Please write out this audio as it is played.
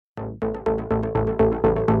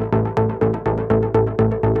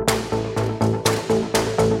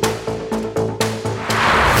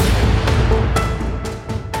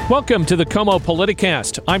Welcome to the KOMO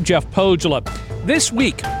Politicast. I'm Jeff Pogela. This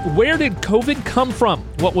week, where did COVID come from?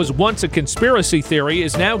 What was once a conspiracy theory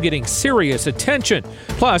is now getting serious attention.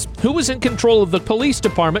 Plus, who was in control of the police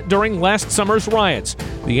department during last summer's riots?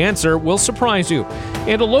 The answer will surprise you.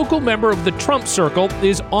 And a local member of the Trump circle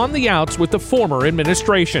is on the outs with the former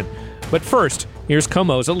administration. But first, here's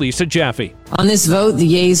KOMO's Elisa Jaffe. On this vote, the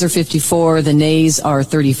yeas are 54, the nays are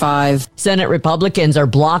 35. Senate Republicans are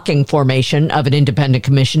blocking formation of an independent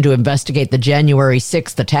commission to investigate the January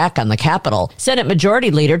 6th attack on the Capitol. Senate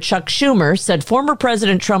Majority Leader Chuck Schumer said former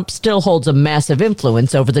President Trump still holds a massive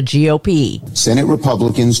influence over the GOP. Senate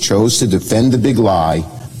Republicans chose to defend the big lie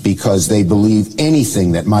because they believe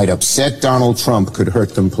anything that might upset Donald Trump could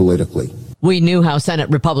hurt them politically. We knew how Senate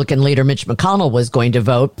Republican leader Mitch McConnell was going to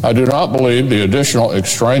vote. I do not believe the additional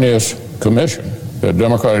extraneous commission that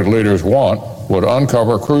Democratic leaders want would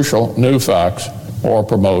uncover crucial new facts or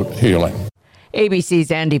promote healing. ABC's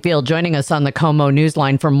Andy Field joining us on the KOMO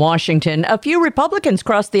Newsline from Washington. A few Republicans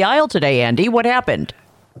crossed the aisle today, Andy. What happened?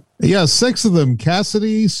 Yeah, 6 of them: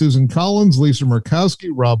 Cassidy, Susan Collins, Lisa Murkowski,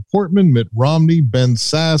 Rob Portman, Mitt Romney, Ben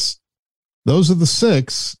Sasse. Those are the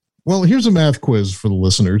 6. Well, here's a math quiz for the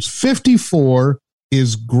listeners. 54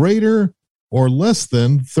 is greater or less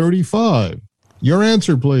than 35. Your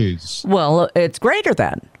answer, please. Well, it's greater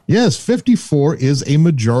than. Yes, 54 is a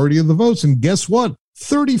majority of the votes. And guess what?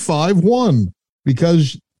 35 won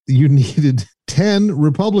because you needed 10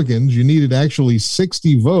 Republicans. You needed actually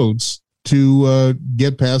 60 votes to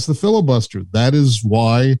get past the filibuster. That is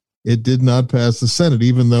why it did not pass the Senate,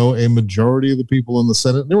 even though a majority of the people in the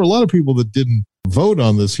Senate, there were a lot of people that didn't vote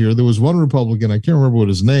on this here. There was one Republican, I can't remember what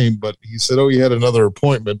his name, but he said, he had another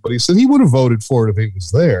appointment, but he said he would have voted for it if he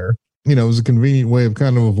was there. You know, it was a convenient way of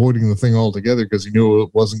kind of avoiding the thing altogether because he knew it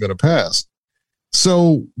wasn't going to pass.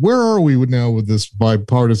 So where are we now with this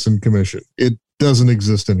bipartisan commission? It doesn't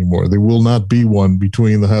exist anymore. There will not be one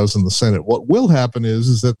between the House and the Senate. What will happen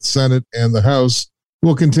is that the Senate and the House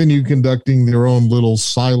will continue conducting their own little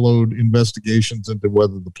siloed investigations into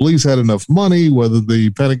whether the police had enough money, whether the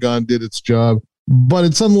Pentagon did its job. But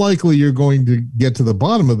it's unlikely you're going to get to the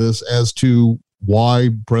bottom of this as to why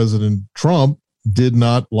President Trump did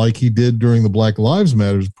not, like he did during the Black Lives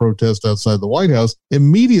Matter protest outside the White House,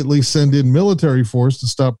 immediately send in military force to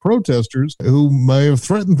stop protesters who may have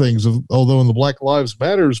threatened things. Although in the Black Lives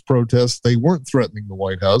Matter protests, they weren't threatening the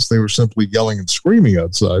White House. They were simply yelling and screaming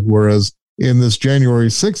outside. Whereas in this January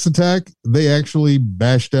 6th attack, they actually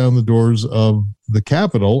bashed down the doors of the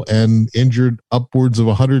Capitol and injured upwards of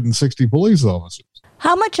 160 police officers.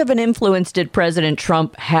 How much of an influence did President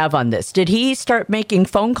Trump have on this? Did he start making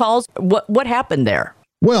phone calls? What happened there?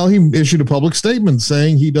 Well, he issued a public statement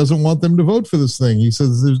saying he doesn't want them to vote for this thing. He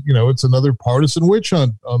says, it's another partisan witch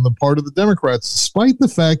hunt on the part of the Democrats, despite the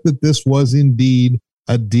fact that this was indeed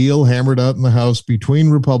a deal hammered out in the House between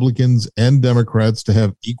Republicans and Democrats to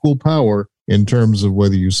have equal power in terms of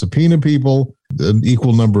whether you subpoena people, an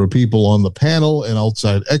equal number of people on the panel and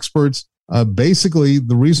outside experts. Basically,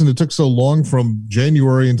 the reason it took so long from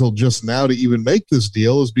January until just now to even make this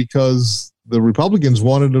deal is because the Republicans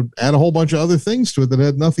wanted to add a whole bunch of other things to it that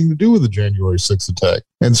had nothing to do with the January 6th attack.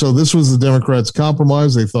 And so this was the Democrats'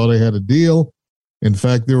 compromise. They thought they had a deal. In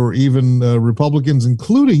fact, there were even Republicans,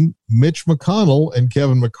 including Mitch McConnell and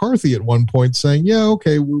Kevin McCarthy at one point saying, yeah,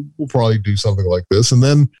 okay, we'll probably do something like this. And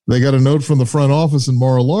then they got a note from the front office in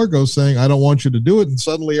Mar-a-Lago saying, I don't want you to do it. And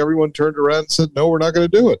suddenly everyone turned around and said, no, we're not going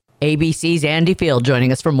to do it. ABC's Andy Field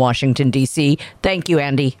joining us from Washington, D.C. Thank you,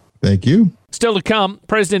 Andy. Thank you. Still to come,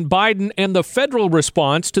 President Biden and the federal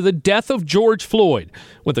response to the death of George Floyd.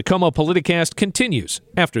 When the KOMO Politicast continues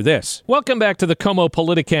after this. Welcome back to the KOMO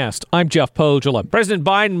Politicast. I'm Jeff Pogela. President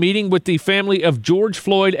Biden meeting with the family of George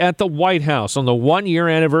Floyd at the White House on the one-year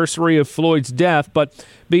anniversary of Floyd's death. But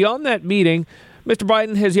beyond that meeting, Mr.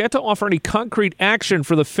 Biden has yet to offer any concrete action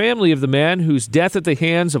for the family of the man whose death at the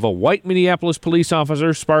hands of a white Minneapolis police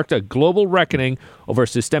officer sparked a global reckoning over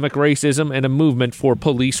systemic racism and a movement for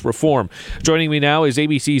police reform. Joining me now is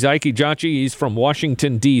ABC's Ike Ejiochi. He's from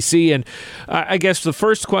Washington, D.C. And I guess the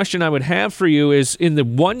first question I would have for you is, in the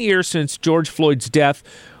 1 year since George Floyd's death,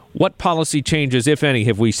 what policy changes, if any,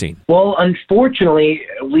 have we seen? Well, unfortunately,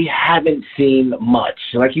 we haven't seen much.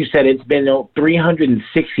 Like you said, it's been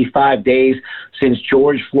 365 days since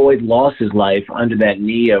George Floyd lost his life under that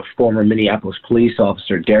knee of former Minneapolis police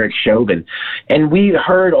officer Derek Chauvin. And we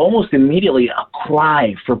heard almost immediately a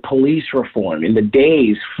cry for police reform in the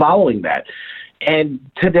days following that. And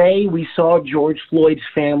today we saw George Floyd's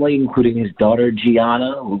family, including his daughter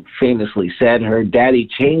Gianna, who famously said her daddy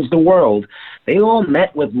changed the world. They all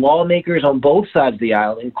met with lawmakers on both sides of the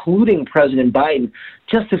aisle, including President Biden,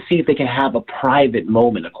 just to see if they can have a private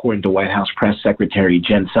moment, according to White House Press Secretary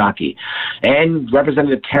Jen Psaki. And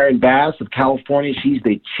Representative Karen Bass of California, she's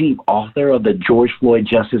the chief author of the George Floyd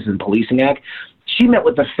Justice and Policing Act. She met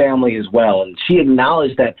with the family as well, and she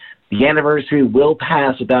acknowledged that the anniversary will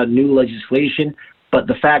pass without new legislation, but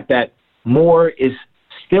the fact that more is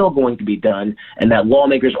still going to be done and that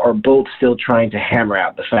lawmakers are both still trying to hammer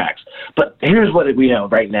out the facts. But here's what we know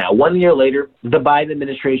right now. 1 year later, the Biden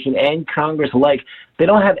administration and Congress alike, they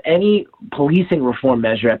don't have any policing reform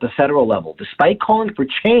measure at the federal level, despite calling for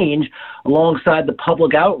change alongside the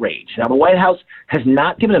public outrage. Now, the White House has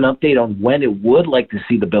not given an update on when it would like to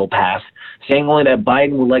see the bill pass, saying only that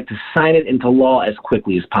Biden would like to sign it into law as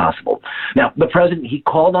quickly as possible. Now, the president, he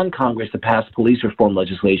called on Congress to pass police reform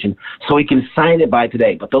legislation so he can sign it by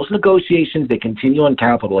today. But those negotiations, they continue on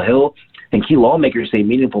Capitol Hill, and key lawmakers say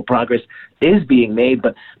meaningful progress is being made,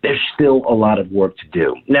 but there's still a lot of work to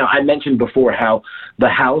do. Now, I mentioned before how the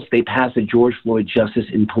House, they passed the George Floyd Justice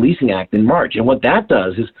and Policing Act in March. And what that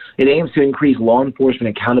does is it aims to increase law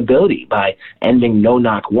enforcement accountability by ending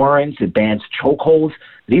no-knock warrants, advanced chokeholds.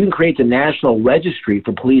 It even creates a national registry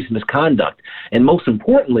for police misconduct. And most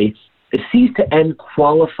importantly, it seeks to end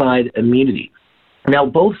qualified immunity. Now,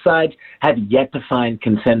 both sides have yet to find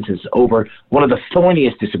consensus over one of the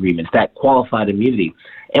thorniest disagreements, that qualified immunity.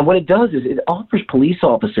 And what it does is it offers police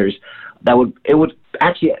officers it would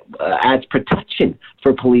actually add protection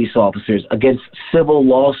for police officers against civil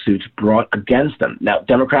lawsuits brought against them. Now,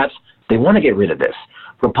 Democrats, they want to get rid of this.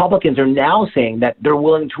 Republicans are now saying that they're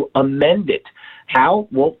willing to amend it. How?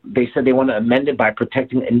 Well, they said they want to amend it by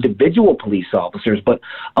protecting individual police officers, but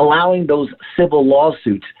allowing those civil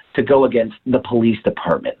lawsuits to go against the police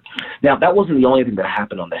department. Now, that wasn't the only thing that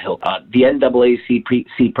happened on the Hill. The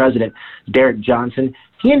NAACP president, Derek Johnson,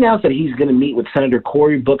 he announced that he's going to meet with Senator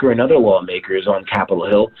Cory Booker and other lawmakers on Capitol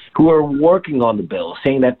Hill who are working on the bill,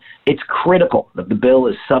 saying that it's critical that the bill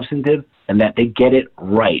is substantive and that they get it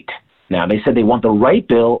right. Now, they said they want the right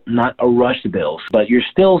bill, not a rushed bill, but you're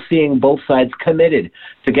still seeing both sides committed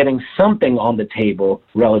to getting something on the table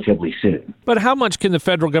relatively soon. But how much can the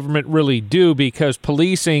federal government really do? Because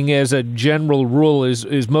policing, as a general rule,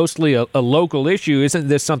 is mostly a local issue. Isn't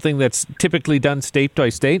this something that's typically done state by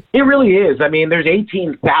state? It really is. I mean, there's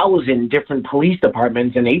 18,000 different police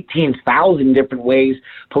departments and 18,000 different ways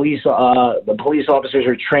the police officers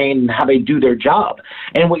are trained and how they do their job.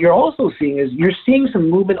 And what you're also seeing is you're seeing some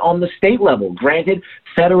movement on the state level. Granted,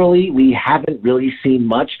 federally, we haven't really seen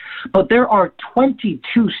much, but there are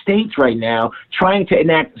 22 states right now trying to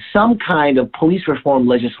enact some kind of police reform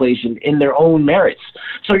legislation in their own merits.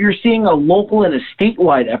 So you're seeing a local and a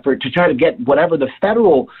statewide effort to try to get whatever the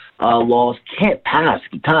federal laws can't pass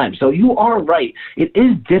at the time. So you are right. It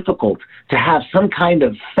is difficult to have some kind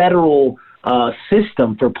of federal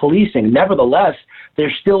system for policing. Nevertheless,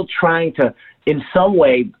 they're still trying to, in some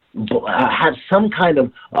way, have some kind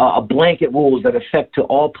of a blanket rules that affect to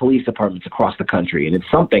all police departments across the country. And it's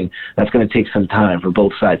something that's going to take some time for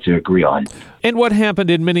both sides to agree on. And what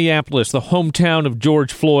happened in Minneapolis, the hometown of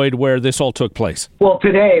George Floyd, where this all took place? Well,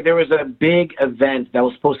 today there was a big event that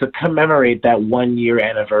was supposed to commemorate that 1 year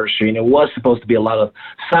anniversary, and it was supposed to be a lot of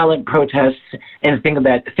silent protests and things of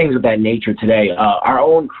that nature today. Our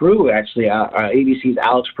own crew, actually, ABC's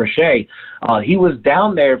Alex Prochet, he was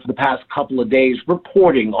down there for the past couple of days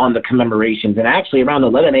reporting on the commemorations, and actually around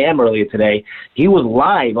 11 a.m. earlier today, he was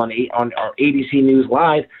live on our ABC News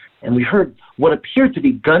Live, and we heard what appeared to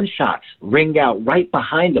be gunshots ring out right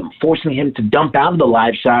behind him, forcing him to dump out of the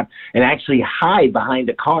live shot and actually hide behind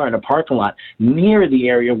a car in a parking lot near the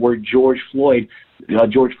area where George Floyd's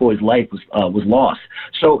life was lost.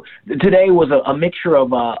 So today was a mixture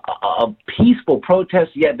of a peaceful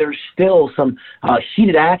protest, yet there's still some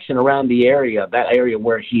heated action around the area, that area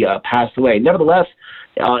where he passed away. Nevertheless,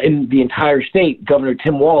 in the entire state, Governor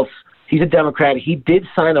Tim Walz, he's a Democrat. He did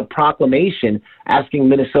sign a proclamation asking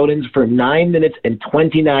Minnesotans for 9 minutes and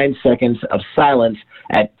 29 seconds of silence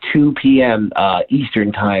at 2 p.m.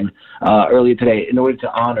 Eastern time earlier today in order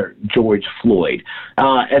to honor George Floyd.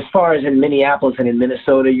 As far as in Minneapolis and in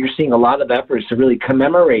Minnesota, you're seeing a lot of efforts to really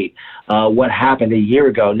commemorate what happened a year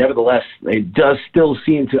ago. Nevertheless, it does still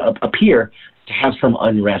seem to appear to have some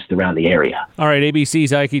unrest around the area. All right,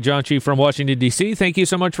 ABC's Ike Jonchi from Washington, D.C. Thank you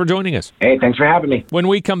so much for joining us. Hey, thanks for having me. When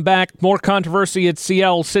we come back, more controversy at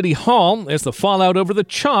Seattle City Hall as the fallout over the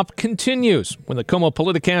CHOP continues when the KOMO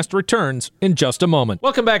Politicast returns in just a moment.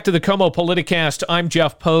 Welcome back to the KOMO Politicast. I'm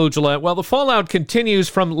Jeff Pogela. Well, the fallout continues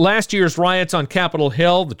from last year's riots on Capitol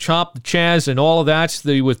Hill, the CHOP, the Chaz, and all of that.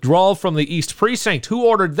 The withdrawal from the East Precinct. Who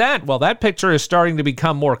ordered that? Well, that picture is starting to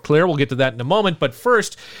become more clear. We'll get to that in a moment. But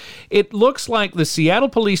first, it looks like the Seattle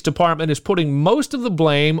Police Department is putting most of the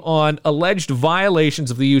blame on alleged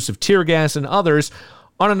violations of the use of tear gas and others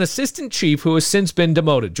on an assistant chief who has since been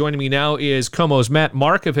demoted. Joining me now is KOMO's Matt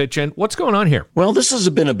Markovich. And what's going on here? Well, this has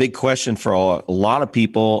been a big question for a lot of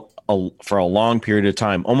people for a long period of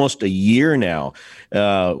time, almost a year now.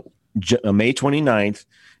 May 29th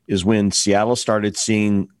is when Seattle started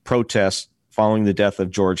seeing protests following the death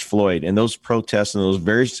of George Floyd. And those protests in those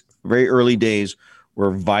very, very early days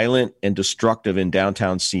were violent and destructive in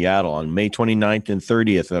downtown Seattle. On May 29th and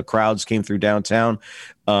 30th, crowds came through downtown.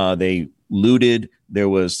 They looted. There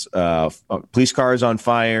was police cars on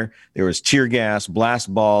fire. There was tear gas,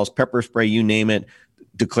 blast balls, pepper spray, you name it,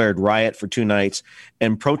 declared riot for 2 nights.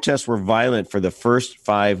 And protests were violent for the first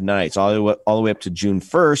 5 nights, all the way up to June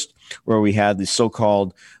 1st, where we had the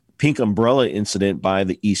so-called pink umbrella incident by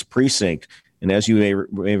the East Precinct. And as you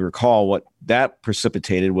may recall, what that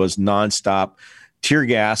precipitated was nonstop tear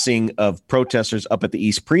gassing of protesters up at the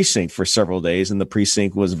East Precinct for several days, and the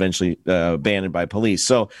precinct was eventually abandoned by police.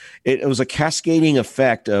 So it was a cascading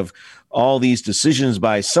effect of all these decisions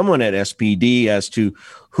by someone at SPD as to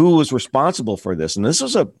who was responsible for this. And this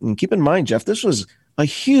was and keep in mind, Jeff, this was a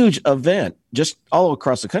huge event just all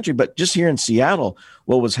across the country, but just here in Seattle,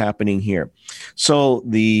 what was happening here. So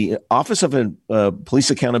the Office of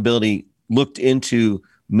Police Accountability looked into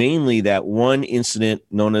mainly that one incident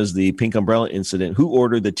known as the pink umbrella incident, who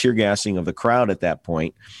ordered the tear gassing of the crowd at that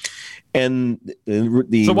point. And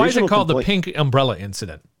so why is it called the pink umbrella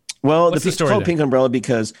incident? Well, it's called pink umbrella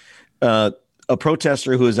because a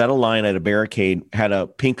protester who was at a line at a barricade had a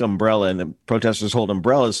pink umbrella, and the protesters hold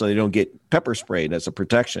umbrellas so they don't get pepper sprayed as a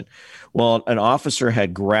protection. Well, an officer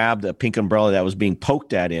had grabbed a pink umbrella that was being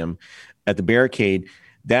poked at him at the barricade.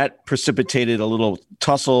 That precipitated a little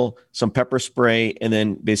tussle, some pepper spray, and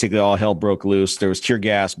then basically all hell broke loose. There was tear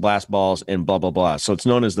gas, blast balls, and blah, blah, blah. So it's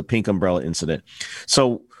known as the pink umbrella incident.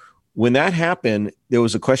 So when that happened, there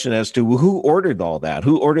was a question as to who ordered all that?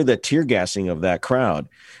 Who ordered the tear gassing of that crowd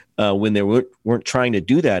when they weren't trying to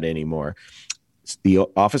do that anymore? The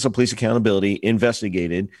Office of Police Accountability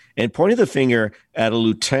investigated and pointed the finger at a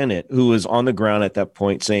lieutenant who was on the ground at that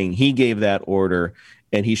point, saying he gave that order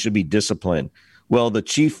and he should be disciplined. Well, the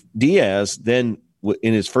Chief Diaz then,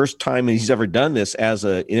 in his first time he's ever done this as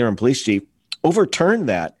an interim police chief, overturned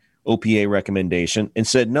that OPA recommendation and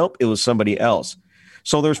said, nope, it was somebody else.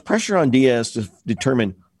 So there's pressure on Diaz to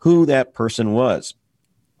determine who that person was.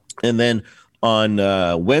 And then on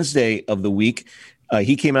Wednesday of the week,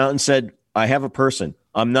 he came out and said, I have a person.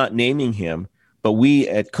 I'm not naming him, but we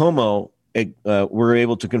at KOMO were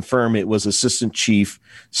able to confirm it was Assistant Chief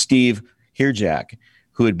Steve Hirjak,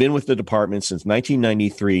 who had been with the department since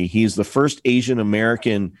 1993. He's the first Asian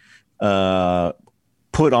American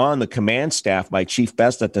put on the command staff by Chief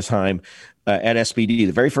Best at the time at SPD,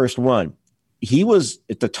 the very first one. He was,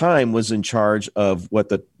 at the time, was in charge of what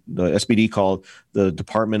the SPD called the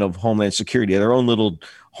Department of Homeland Security, their own little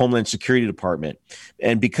Homeland Security department.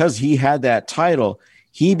 And because he had that title,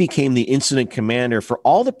 he became the incident commander for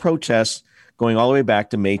all the protests going all the way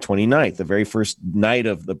back to May 29th, the very first night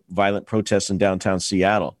of the violent protests in downtown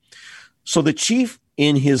Seattle. So the chief,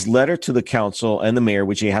 in his letter to the council and the mayor,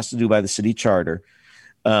 which he has to do by the city charter,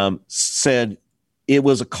 said it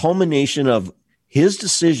was a culmination of his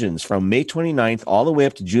decisions from May 29th all the way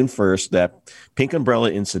up to June 1st, that pink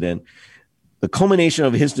umbrella incident. The culmination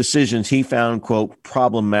of his decisions he found, quote,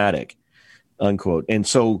 problematic, unquote. And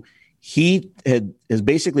so he has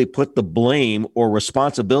basically put the blame or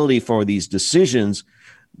responsibility for these decisions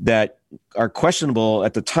that are questionable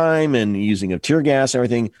at the time and using of tear gas and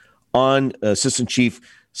everything on Assistant Chief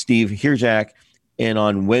Steve Hirjak. And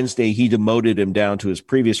on Wednesday, he demoted him down to his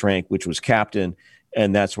previous rank, which was captain.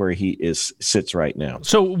 And that's where he sits right now.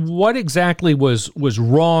 So what exactly was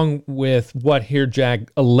wrong with what Hirjak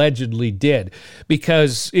allegedly did?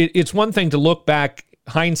 Because it's one thing to look back,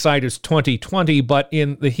 hindsight is 2020, but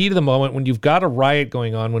in the heat of the moment, when you've got a riot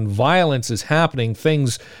going on, when violence is happening,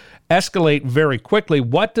 things escalate very quickly.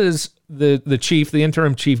 What does the chief, the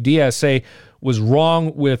interim Chief Diaz, say was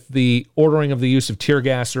wrong with the ordering of the use of tear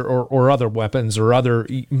gas or other weapons or other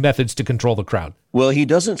methods to control the crowd? Well, he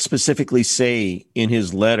doesn't specifically say in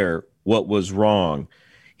his letter what was wrong.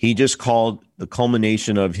 He just called the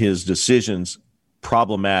culmination of his decisions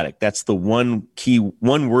problematic. That's the one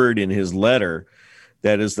word in his letter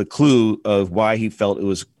that is the clue of why he felt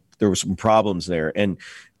there were some problems there. And,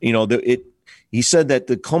 he said that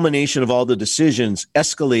the culmination of all the decisions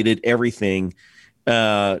escalated everything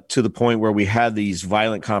to the point where we had these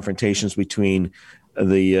violent confrontations between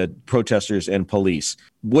the protesters and police.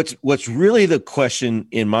 What's really the question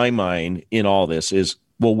in my mind in all this is,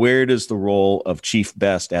 well, where does the role of Chief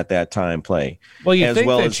Best at that time play? Well, you think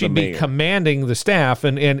that she'd be commanding the staff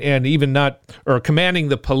and even commanding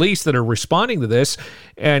the police that are responding to this.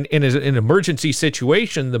 And in an emergency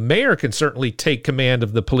situation, the mayor can certainly take command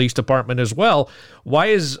of the police department as well. Why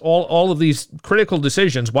is all of these critical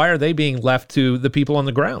decisions, why are they being left to the people on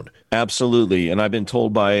the ground? Absolutely. And I've been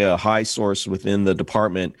told by a high source within the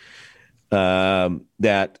department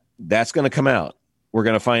that that's going to come out. We're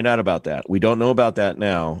going to find out about that. We don't know about that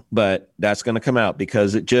now, but that's going to come out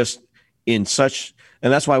because and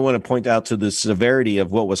that's why I want to point out to the severity of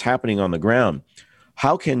what was happening on the ground.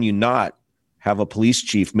 How can you not have a police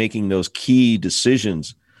chief making those key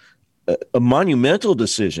decisions, monumental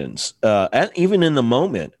decisions, even in the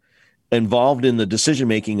moment, involved in the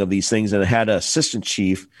decision-making of these things, and had an assistant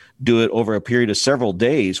chief do it over a period of several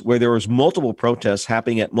days where there was multiple protests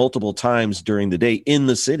happening at multiple times during the day in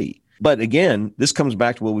the city? But again, this comes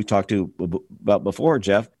back to what we talked about before,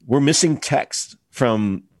 Jeff. We're missing text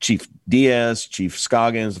from Chief Diaz, Chief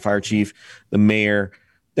Scoggins, the fire chief, the mayor,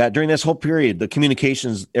 that during this whole period, the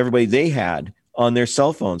communications they had on their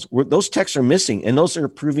cell phones, those texts are missing. And those are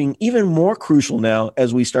proving even more crucial now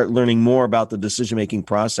as we start learning more about the decision-making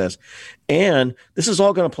process. And this is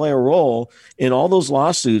all going to play a role in all those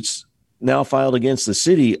lawsuits now filed against the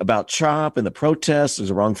city about CHOP and the protests.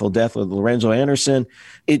 There's a wrongful death with Lorenzo Anderson.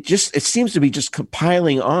 It seems to be just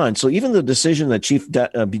compiling on. So even the decision that Chief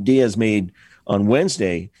Diaz made on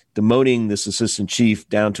Wednesday, demoting this assistant chief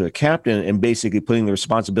down to a captain and basically putting the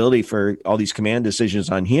responsibility for all these command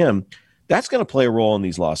decisions on him, that's going to play a role in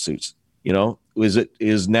these lawsuits.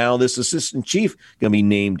 Is now this assistant chief going to be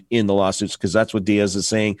named in the lawsuits? Because that's what Diaz is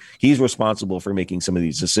saying. He's responsible for making some of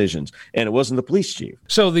these decisions, and it wasn't the police chief.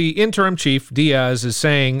 So the interim chief, Diaz, is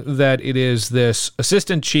saying that it is this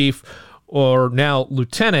assistant chief, or now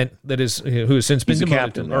lieutenant, who has since been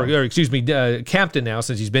demoted, captain now,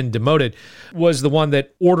 since he's been demoted, was the one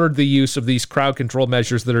that ordered the use of these crowd control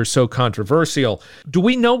measures that are so controversial. Do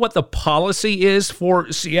we know what the policy is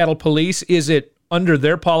for Seattle police? Is it under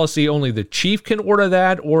their policy, only the chief can order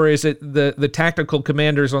that, or is it the tactical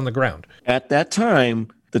commanders on the ground? At that time,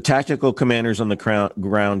 the tactical commanders on the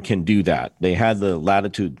ground can do that. They had the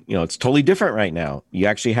latitude. It's totally different right now. You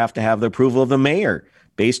actually have to have the approval of the mayor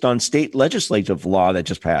based on state legislative law that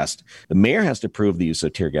just passed. The mayor has to approve the use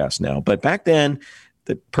of tear gas now. But back then,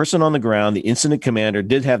 the person on the ground, the incident commander,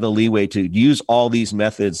 did have the leeway to use all these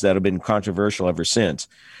methods that have been controversial ever since.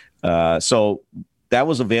 So that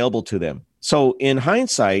was available to them. So in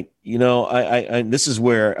hindsight, I this is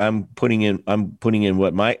where I'm putting in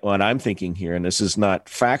what I'm thinking here, and this is not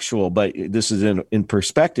factual, but this is in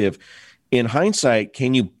perspective. In hindsight,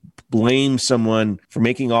 can you blame someone for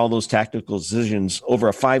making all those tactical decisions over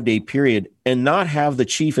a 5-day period and not have the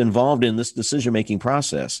chief involved in this decision-making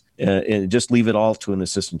process and just leave it all to an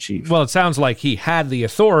assistant chief? Well, it sounds like he had the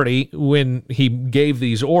authority when he gave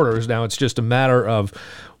these orders. Now it's just a matter of,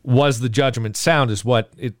 was the judgment sound, is what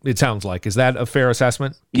it sounds like. Is that a fair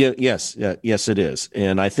assessment? Yes, it is.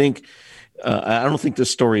 And I think, I don't think this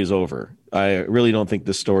story is over. I really don't think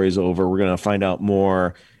this story is over. We're going to find out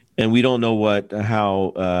more. And we don't know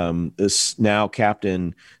how this now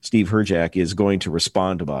Captain Steve Herjak is going to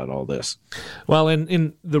respond about all this. Well,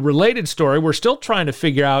 in the related story, we're still trying to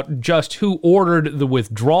figure out just who ordered the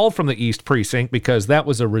withdrawal from the East Precinct, because that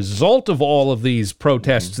was a result of all of these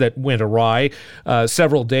protests that went awry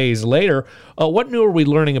several days later. What new are we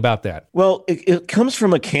learning about that? Well, it comes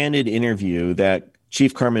from a candid interview that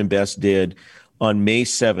Chief Carmen Best did on May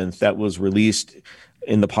 7th that was released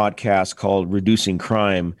in the podcast called Reducing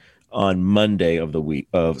Crime on Sunday of the week.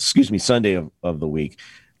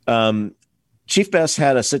 Chief Best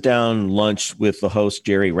had a sit-down lunch with the host,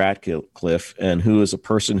 Jerry Ratcliffe, and who is a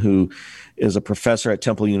person who is a professor at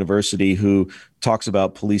Temple University who talks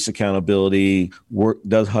about police accountability,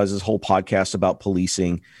 has his whole podcast about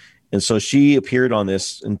policing. And so she appeared on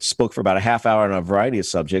this and spoke for about a half hour on a variety of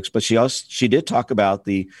subjects, but she did talk about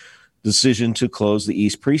the decision to close the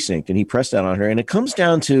East Precinct, and he pressed that on her. And it comes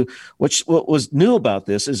down to what was new about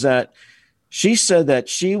this is that she said that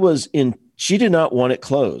she did not want it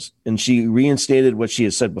closed, and she reinstated what she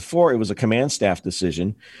had said before. It was a command staff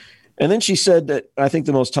decision. And then she said that, I think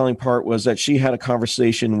the most telling part was that she had a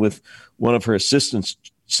conversation with one of her assistant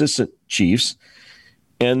assistant chiefs,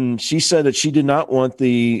 and she said that she did not want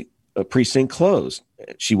the precinct closed.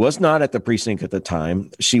 She was not at the precinct at the time.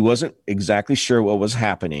 She wasn't exactly sure what was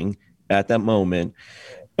happening at that moment.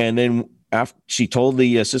 And then after she told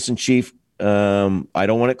the assistant chief, I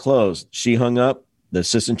don't want it closed. She hung up. The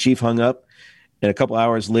assistant chief hung up. And a couple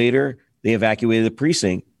hours later, they evacuated the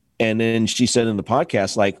precinct. And then she said in the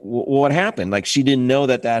podcast, like, what happened? Like, she didn't know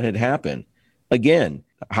that had happened. Again,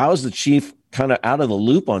 how is the chief kind of out of the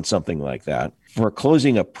loop on something like that for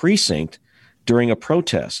closing a precinct during a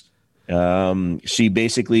protest? She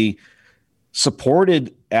basically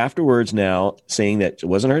supported afterwards now, saying that it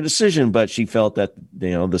wasn't her decision, but she felt that,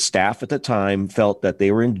 the staff at the time felt that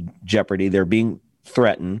they were in jeopardy. They're being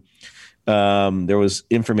threatened. There was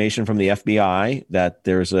information from the FBI that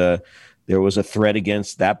there was a threat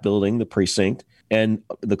against that building, the precinct. And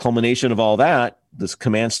the culmination of all that, this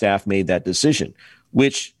command staff made that decision,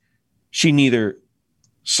 which she neither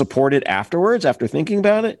supported afterwards after thinking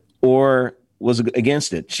about it or was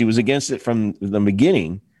against it. She was against it from the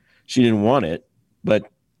beginning. She didn't want it.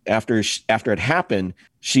 But after it happened,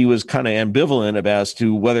 she was kind of ambivalent as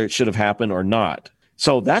to whether it should have happened or not.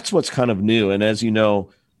 So that's what's kind of new. And as you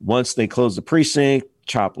know, once they closed the precinct,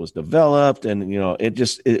 CHOP was developed, and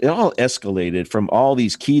it all escalated from all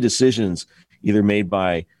these key decisions either made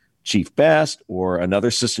by Chief Best or another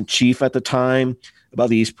assistant chief at the time about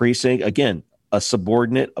the East Precinct. Again, a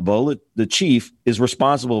subordinate, the chief, is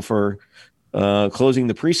responsible for closing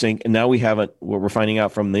the precinct. And now we have what we're finding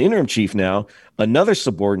out from the interim chief now, another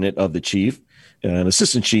subordinate of the chief, an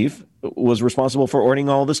assistant chief, was responsible for ordering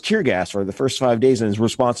all this tear gas for the first 5 days and is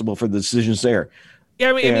responsible for the decisions there. Yeah,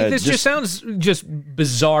 I mean, this just sounds just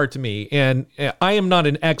bizarre to me. And I am not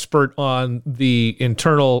an expert on the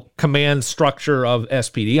internal command structure of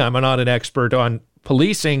SPD. I'm not an expert on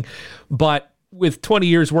policing, but with 20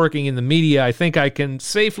 years working in the media, I think I can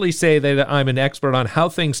safely say that I'm an expert on how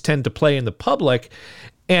things tend to play in the public.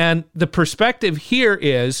 And the perspective here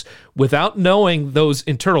is, without knowing those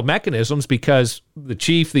internal mechanisms, because the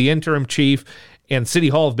chief, the interim chief, and City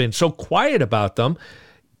Hall have been so quiet about them,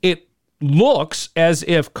 it looks as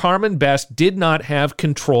if Carmen Best did not have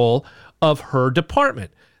control of her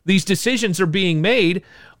department. These decisions are being made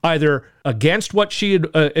either against what she had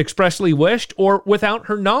expressly wished or without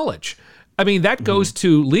her knowledge. I mean, that goes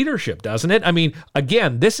to leadership, doesn't it? I mean,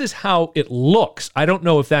 again, this is how it looks. I don't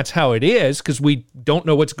know if that's how it is because we don't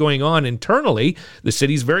know what's going on internally. The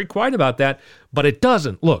city's very quiet about that, but it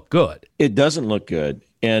doesn't look good. It doesn't look good.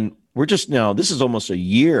 And we're just now, this is almost a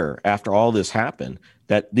year after all this happened,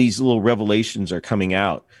 that these little revelations are coming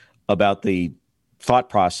out about the thought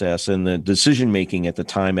process and the decision-making at the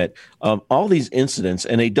time at all these incidents.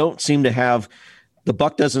 And they don't seem to have, the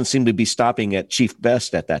buck doesn't seem to be stopping at Chief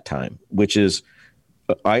Best at that time, which is,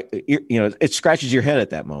 it scratches your head at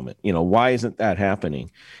that moment. Why isn't that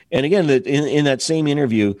happening? And again, in that same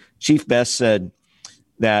interview, Chief Best said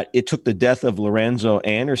that it took the death of Lorenzo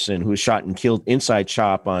Anderson, who was shot and killed inside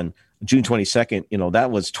CHOP on June 22nd.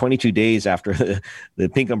 That was 22 days after the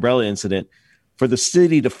Pink Umbrella incident, for the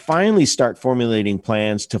city to finally start formulating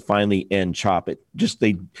plans to finally end CHOP.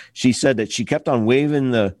 She said that she kept on waving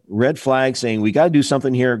the red flag, saying, we got to do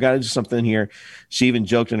something here, got to do something here. She even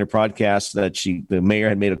joked in her podcast that the mayor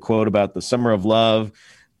had made a quote about the summer of love.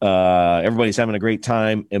 Everybody's having a great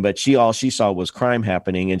time. But all she saw was crime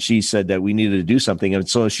happening. And she said that we needed to do something. And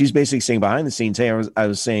so she's basically saying behind the scenes, hey, I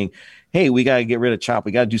was saying, hey, we got to get rid of CHOP.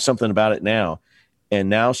 We got to do something about it now. And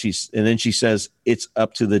now then she says it's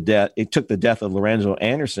up to the death. It took the death of Lorenzo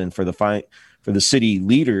Anderson for the city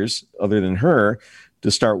leaders, other than her, to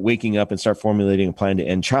start waking up and start formulating a plan to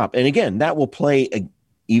end CHOP. And again, that will play,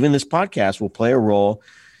 even this podcast will play a role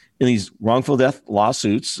in these wrongful death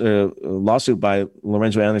lawsuits, lawsuit by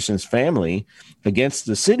Lorenzo Anderson's family against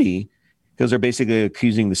the city, because they're basically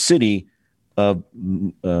accusing the city of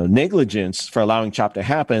negligence for allowing CHOP to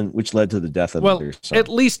happen, which led to the death of their son. At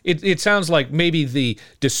least it sounds like maybe the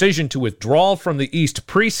decision to withdraw from the East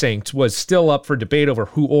Precinct was still up for debate over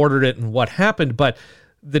who ordered it and what happened, but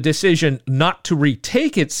the decision not to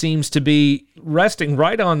retake it seems to be resting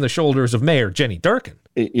right on the shoulders of Mayor Jenny Durkan.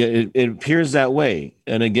 It appears that way.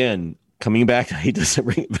 And again, coming back, I hate to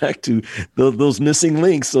bring it back to those missing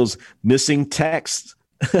links, those missing texts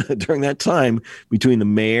during that time between the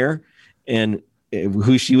mayor and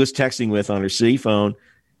who she was texting with on her city phone,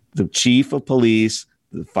 the chief of police,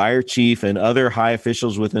 the fire chief, and other high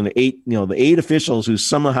officials within the eight officials who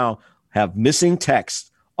somehow have missing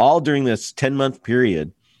texts all during this 10-month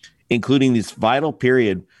period, including this vital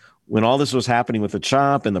period when all this was happening with the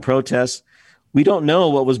CHOP and the protests. We don't know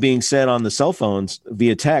what was being said on the cell phones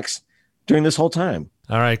via text during this whole time.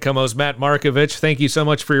 All right, KOMO's Matt Markovich, thank you so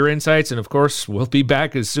much for your insights. And of course, we'll be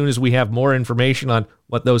back as soon as we have more information on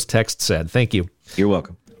what those texts said. Thank you. You're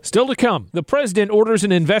welcome. Still to come, the president orders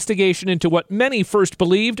an investigation into what many first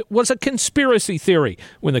believed was a conspiracy theory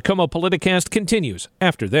when the KOMO Politicast continues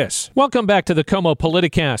after this. Welcome back to the KOMO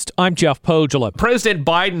Politicast. I'm Jeff Pogula. President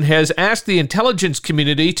Biden has asked the intelligence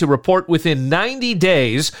community to report within 90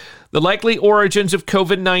 days the likely origins of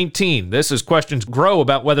COVID-19. This as questions grow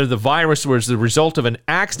about whether the virus was the result of an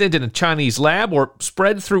accident in a Chinese lab or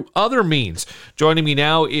spread through other means. Joining me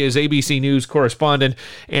now is ABC News correspondent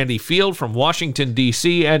Andy Field from Washington,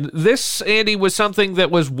 D.C. And this, Andy, was something that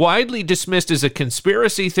was widely dismissed as a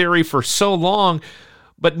conspiracy theory for so long.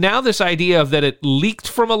 But now this idea of that it leaked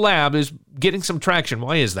from a lab is getting some traction.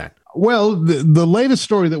 Why is that? Well, the latest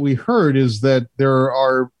story that we heard is that there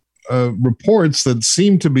are reports that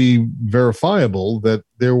seem to be verifiable that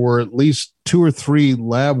there were at least 2 or 3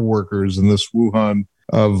 lab workers in this Wuhan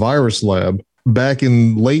virus lab back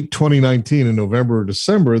in late 2019 in November or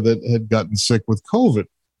December that had gotten sick with COVID.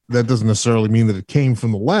 That doesn't necessarily mean that it came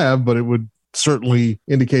from the lab, but it would certainly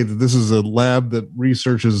indicate that this is a lab that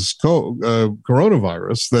researches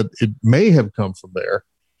coronavirus, that it may have come from there.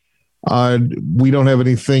 We don't have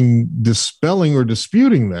anything dispelling or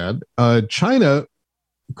disputing that. China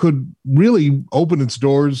could really open its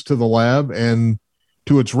doors to the lab and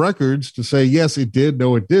to its records to say, yes, it did,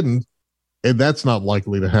 no, it didn't. And that's not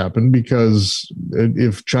likely to happen, because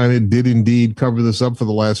if China did indeed cover this up for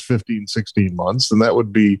the last 15, 16 months, then that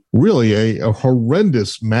would be really a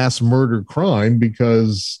horrendous mass murder crime,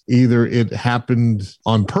 because either it happened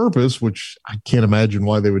on purpose, which I can't imagine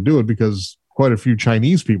why they would do it, because quite a few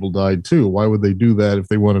Chinese people died too. Why would they do that if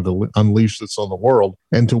they wanted to unleash this on the world?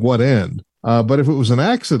 And to what end? But if it was an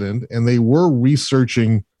accident and they were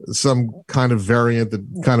researching some kind of variant that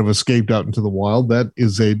kind of escaped out into the wild, that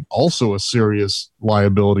is also a serious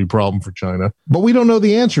liability problem for China. But we don't know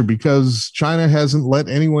the answer, because China hasn't let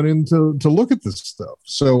anyone in to look at this stuff.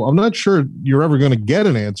 So I'm not sure you're ever going to get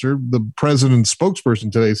an answer. The president's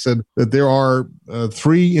spokesperson today said that there are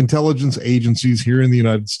 3 intelligence agencies here in the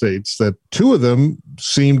United States, that 2 of them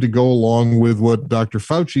seem to go along with what Dr.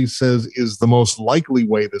 Fauci says is the most likely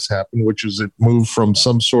way this happened, which is it moved from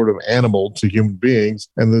some sort of animal to human beings.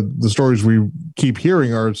 And the stories we keep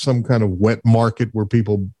hearing are some kind of wet market where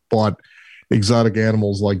people bought exotic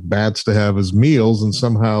animals like bats to have as meals, and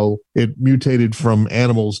somehow it mutated from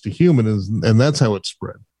animals to humans, and that's how it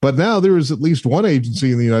spread. But now there is at least one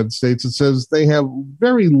agency in the United States that says they have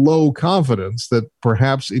very low confidence that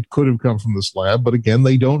perhaps it could have come from this lab, but again,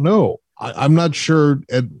 they don't know. I'm not sure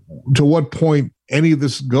to what point any of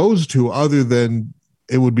this goes to, other than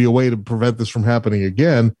it would be a way to prevent this from happening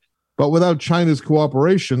again. But without China's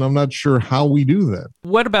cooperation, I'm not sure how we do that.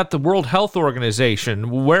 What about the World Health Organization?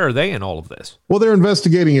 Where are they in all of this? Well, they're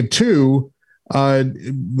investigating it too.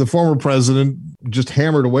 The former president just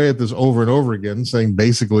hammered away at this over and over again, saying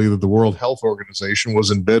basically that the World Health Organization was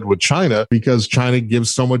in bed with China because China gives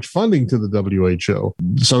so much funding to the WHO.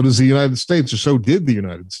 So does the United States, or so did the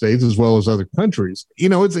United States, as well as other countries. You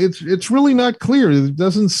know, it's really not clear. There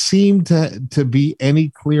doesn't seem to be any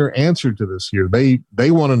clear answer to this here.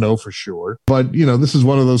 They want to know for sure. But, you know, this is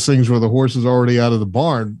one of those things where the horse is already out of the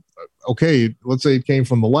barn. Okay, let's say it came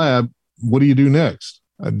from the lab. What do you do next?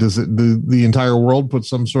 Does the entire world put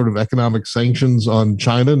some sort of economic sanctions on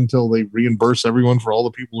China until they reimburse everyone for all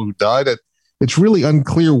the people who died? It's really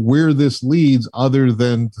unclear where this leads, other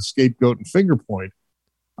than to scapegoat and finger point.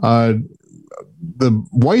 The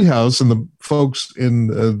White House and the folks in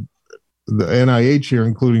the NIH here,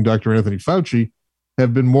 including Dr. Anthony Fauci,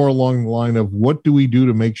 have been more along the line of, what do we do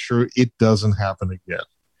to make sure it doesn't happen again?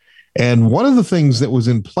 And one of the things that was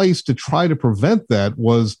in place to try to prevent that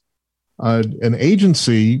was an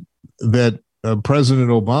agency that President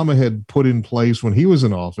Obama had put in place when he was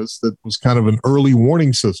in office, that was kind of an early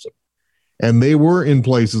warning system. And they were in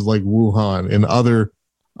places like Wuhan and other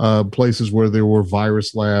places where there were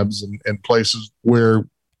virus labs, and places where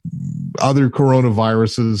other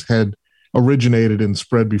coronaviruses had originated and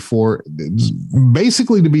spread before,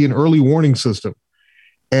 basically to be an early warning system.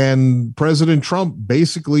 And President Trump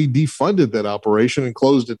basically defunded that operation and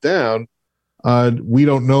closed it down. We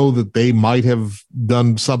don't know that they might have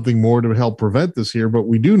done something more to help prevent this here, but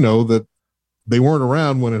we do know that they weren't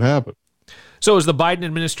around when it happened. So is the Biden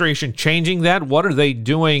administration changing that? What are they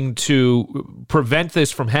doing to prevent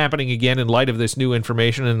this from happening again, in light of this new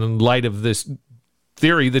information and in light of this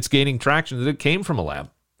theory that's gaining traction that it came from a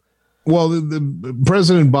lab? Well, the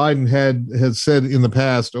President Biden has said in the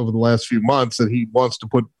past, over the last few months, that he wants to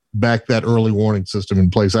put back that early warning system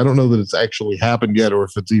in place. I don't know that it's actually happened yet, or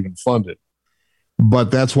if it's even funded.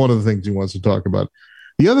 But that's one of the things he wants to talk about.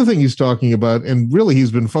 The other thing he's talking about, and really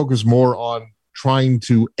he's been focused more on trying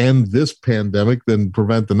to end this pandemic than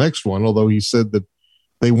prevent the next one, although he said that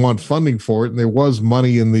they want funding for it, and there was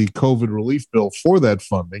money in the COVID relief bill for that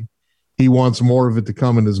funding. He wants more of it to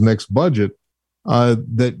come in his next budget,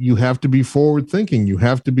 that you have to be forward thinking. You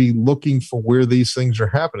have to be looking for where these things are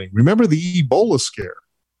happening. Remember the Ebola scare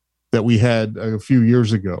that we had a few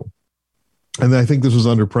years ago? And I think this was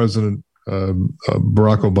under President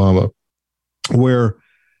Barack Obama, where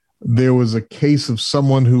there was a case of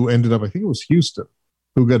someone who ended up, I think it was Houston,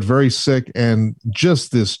 who got very sick, and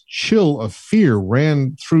just this chill of fear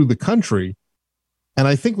ran through the country. And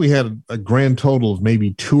I think we had a grand total of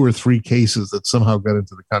maybe 2 or 3 cases that somehow got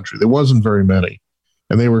into the country. There wasn't very many,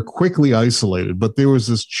 and they were quickly isolated. But there was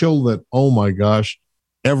this chill that, oh my gosh,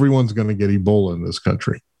 everyone's going to get Ebola in this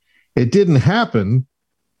country. It didn't happen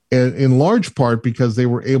in large part because they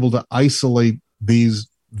were able to isolate these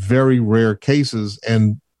very rare cases,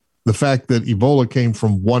 and the fact that Ebola came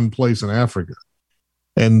from one place in Africa,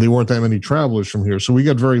 and there weren't that many travelers from here. So we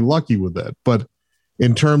got very lucky with that. But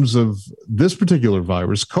in terms of this particular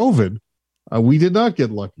virus, COVID, we did not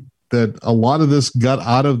get lucky. That a lot of this got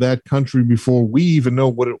out of that country before we even know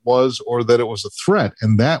what it was or that it was a threat.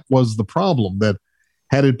 And that was the problem, that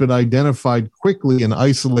had it been identified quickly and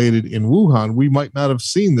isolated in Wuhan, we might not have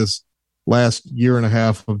seen this last year and a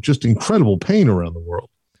half of just incredible pain around the world.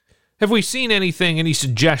 Have we seen any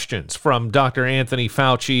suggestions from Dr. Anthony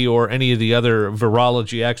Fauci or any of the other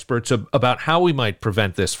virology experts about how we might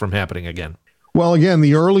prevent this from happening again? Well, again,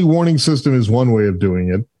 the early warning system is one way of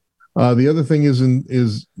doing it. The other thing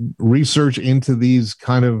is research into these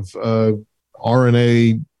kind of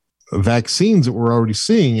RNA vaccines that we're already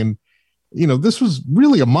seeing. And, you know, this was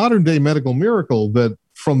really a modern day medical miracle that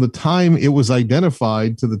from the time it was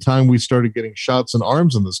identified to the time we started getting shots in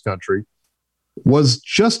arms in this country was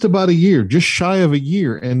just about a year, just shy of a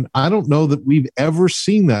year. And I don't know that we've ever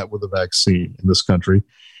seen that with a vaccine in this country.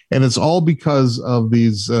 And it's all because of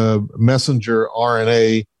these messenger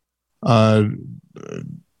RNA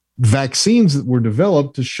vaccines that were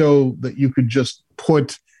developed to show that you could just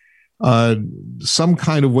put some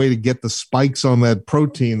kind of way to get the spikes on that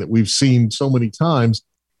protein that we've seen so many times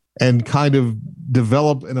and kind of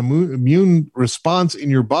develop an immune response in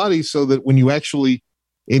your body so that when you actually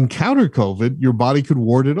encounter COVID, your body could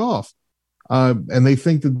ward it off. And they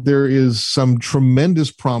think that there is some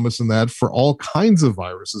tremendous promise in that for all kinds of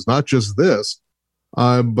viruses, not just this,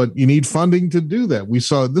 but you need funding to do that. We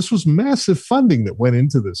saw this was massive funding that went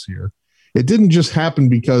into this here. It didn't just happen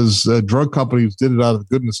because drug companies did it out of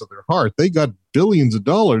the goodness of their heart. They got billions of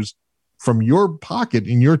dollars from your pocket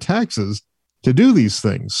in your taxes to do these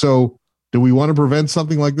things. So do we want to prevent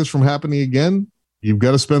something like this from happening again? You've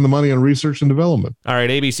got to spend the money on research and development. All right,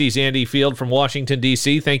 ABC's Andy Field from Washington,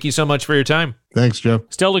 D.C., thank you so much for your time. Thanks, Jeff.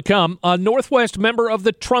 Still to come, a Northwest member of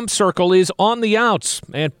the Trump circle is on the outs,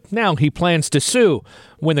 and now he plans to sue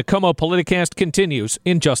when the KOMO Politicast continues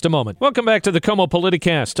in just a moment. Welcome back to the KOMO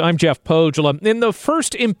Politicast. I'm Jeff Pogela. In the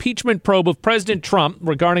first impeachment probe of President Trump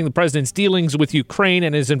regarding the president's dealings with Ukraine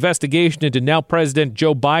and his investigation into now President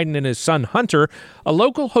Joe Biden and his son Hunter, a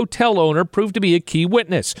local hotel owner proved to be a key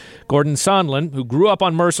witness. Gordon Sondland, who grew up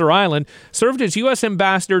on Mercer Island, served as U.S.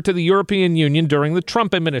 ambassador to the European Union during the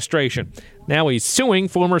Trump administration. Now he's suing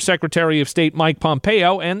former Secretary of State Mike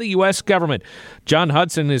Pompeo and the U.S. government. John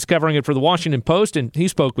Hudson is covering it for the Washington Post, and he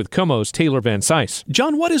spoke with KOMO's Taylor Van Cise.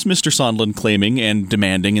 John, what is Mr. Sondland claiming and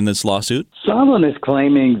demanding in this lawsuit? Sondland is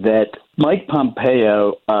claiming that Mike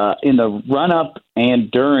Pompeo, in the run-up and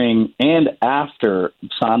during and after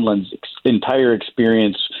Sondland's entire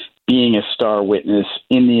experience being a star witness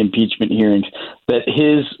in the impeachment hearings, that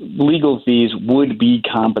his legal fees would be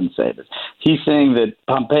compensated. He's saying that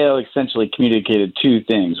Pompeo essentially communicated 2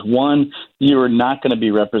 things. One, you are not going to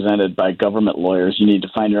be represented by government lawyers. You need to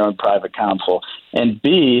find your own private counsel. And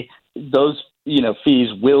B, those fees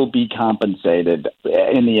will be compensated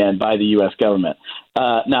in the end by the U.S. government.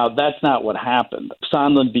 Now, that's not what happened.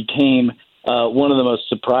 Sondland became one of the most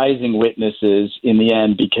surprising witnesses in the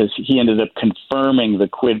end because he ended up confirming the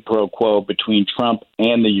quid pro quo between Trump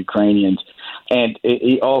and the Ukrainians. And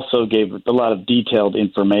he also gave a lot of detailed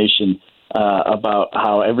information about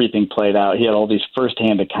how everything played out. He had all these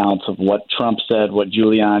firsthand accounts of what Trump said, what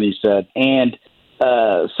Giuliani said, and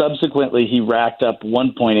subsequently he racked up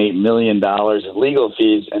 $1.8 million in legal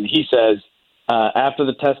fees. And he says after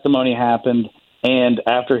the testimony happened, and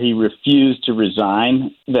after he refused to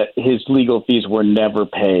resign, that his legal fees were never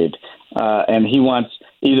paid. And he wants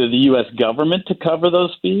either the U.S. government to cover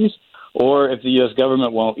those fees, or if the U.S.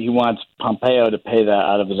 government won't, he wants Pompeo to pay that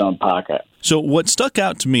out of his own pocket. So what stuck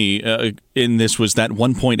out to me in this was that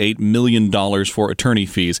 $1.8 million for attorney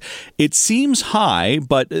fees. It seems high,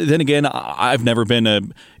 but then again, I've never been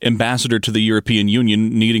an ambassador to the European Union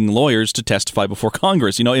needing lawyers to testify before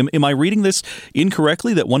Congress. Am I reading this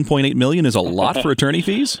incorrectly, that $1.8 million is a lot for attorney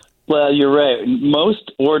fees? Well, you're right.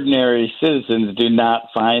 Most ordinary citizens do not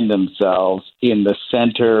find themselves in the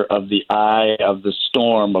center of the eye of the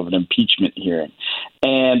storm of an impeachment hearing.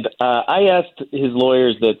 And I asked his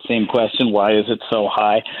lawyers that same question, why is it so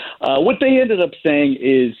high? What they ended up saying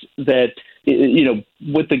is that,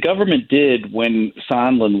 what the government did when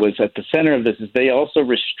Sondland was at the center of this is they also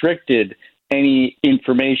restricted any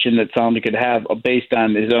information that Sondland could have based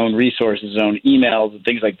on his own resources, his own emails and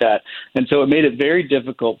things like that. And so it made it very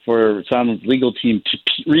difficult for Sondland's legal team to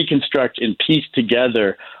reconstruct and piece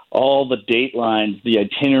together all the date lines, the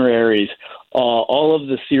itineraries, all of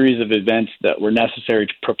the series of events that were necessary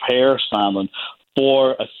to prepare Sondland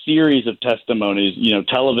for a series of testimonies,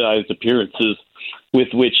 televised appearances with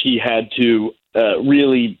which he had to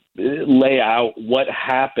really lay out what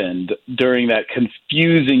happened during that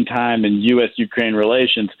confusing time in U.S.-Ukraine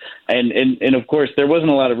relations. And of course, there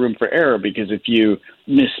wasn't a lot of room for error, because if you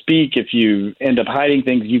misspeak, if you end up hiding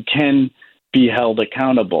things, you can be held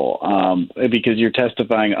accountable because you're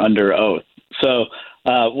testifying under oath. So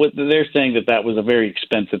what they're saying that was a very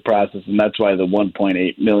expensive process, and that's why the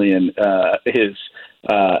 $1.8 million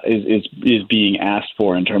is being asked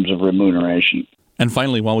for in terms of remuneration. And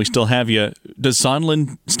finally, while we still have you, does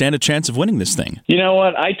Sondland stand a chance of winning this thing? You know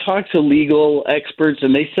what? I talked to legal experts,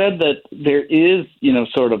 and they said that there is,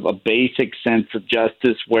 sort of a basic sense of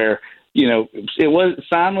justice where,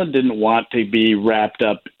 Sondland didn't want to be wrapped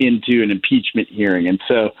up into an impeachment hearing. And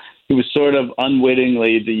so he was sort of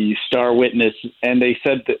unwittingly the star witness. And they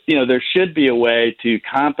said that, there should be a way to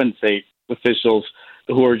compensate officials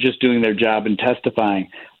who are just doing their job and testifying.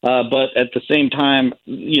 But at the same time,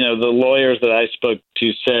 the lawyers that I spoke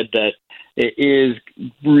to said that it is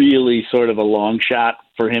really sort of a long shot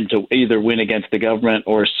for him to either win against the government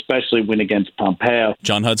or especially win against Pompeo.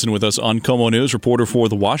 John Hudson with us on KOMO News, reporter for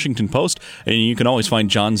The Washington Post. And you can always find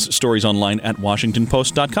John's stories online at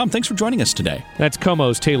WashingtonPost.com. Thanks for joining us today. That's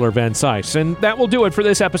KOMO's Taylor Van Cise. And that will do it for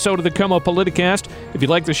this episode of the KOMO Politicast. If you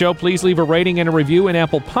like the show, please leave a rating and a review in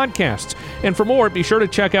Apple Podcasts. And for more, be sure to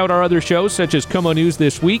check out our other shows such as KOMO News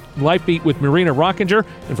This Week, Life Beat with Marina Rockinger,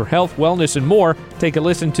 and for health, wellness, and more, take a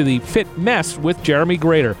listen to the Fit Mess with Jeremy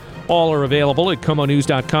Grader. All are available at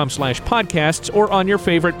KOMOnews.com/podcasts or on your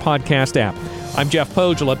favorite podcast app. I'm Jeff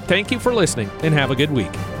Pogula. Thank you for listening, and have a good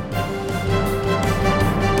week.